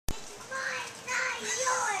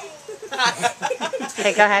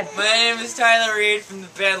Okay, go ahead. My name is Tyler Reed from the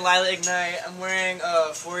band Lila Ignite. I'm wearing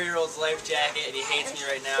a 4-year-old's life jacket and he hates me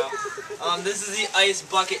right now. This is the ice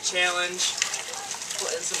bucket challenge.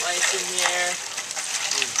 Putting some ice in here.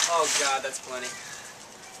 Oh god, that's plenty.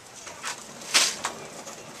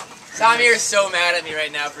 Tommy is so mad at me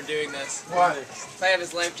right now for doing this. Why? I have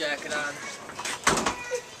his life jacket on.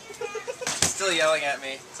 He's still yelling at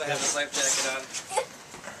me, so I have his life jacket on.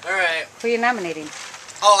 Alright. Who are you nominating?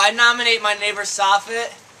 Oh, I nominate my neighbor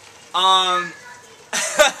Soffit,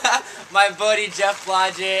 my buddy Jeff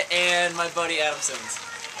Blodgett, and my buddy Adam Simmons.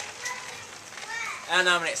 And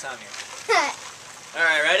I nominate Samir.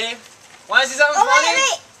 Alright, ready? Want to see something funny?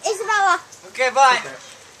 Wait, Isabella. Okay, bye. Okay.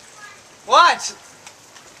 Watch!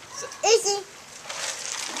 Izzy.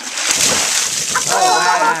 Oh,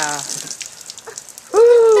 wow.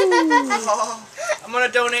 I'm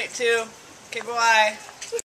gonna donate too. Okay, bye.